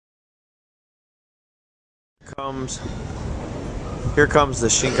Here comes the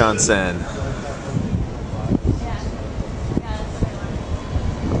Shinkansen.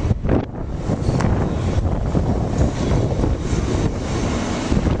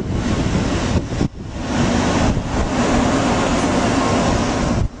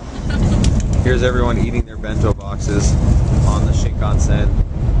 Here's everyone eating their bento boxes on the Shinkansen.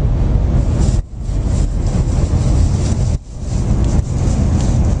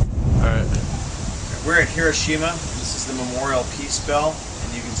 Alright. We're at Hiroshima. This is the memorial peace bell,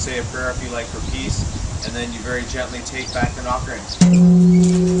 and you can say a prayer if you like for peace, and then you very gently take back the knocker and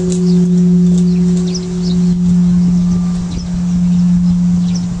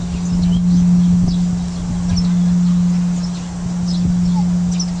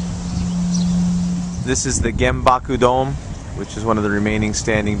this is the Gembaku Dome, which is one of the remaining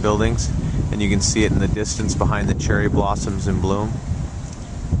standing buildings, and you can see it in the distance behind the cherry blossoms in bloom.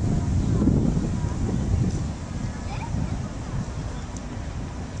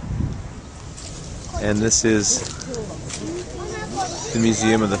 And this is the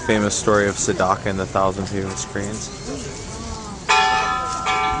museum of the famous story of Sadako and the 1,000 Famous Screens.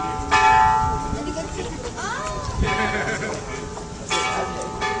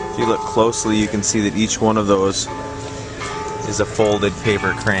 If you look closely, you can see that each one of those is a folded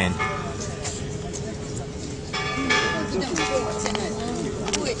paper crane.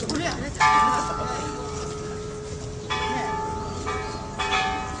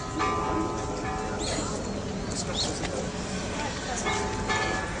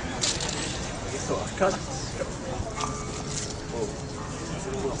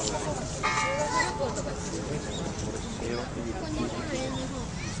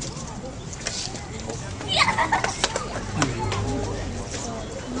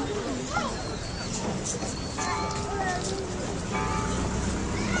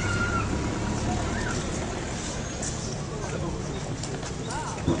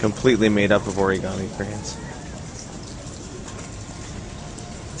 Completely made up of origami cranes.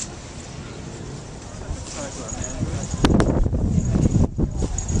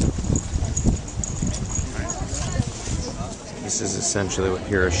 This is essentially what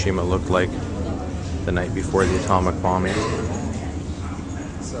Hiroshima looked like the night before the atomic bombing.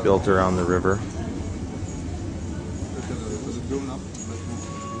 Built around the river.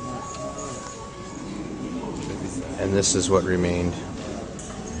 And this is what remained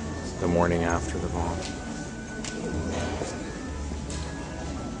the morning after the bomb.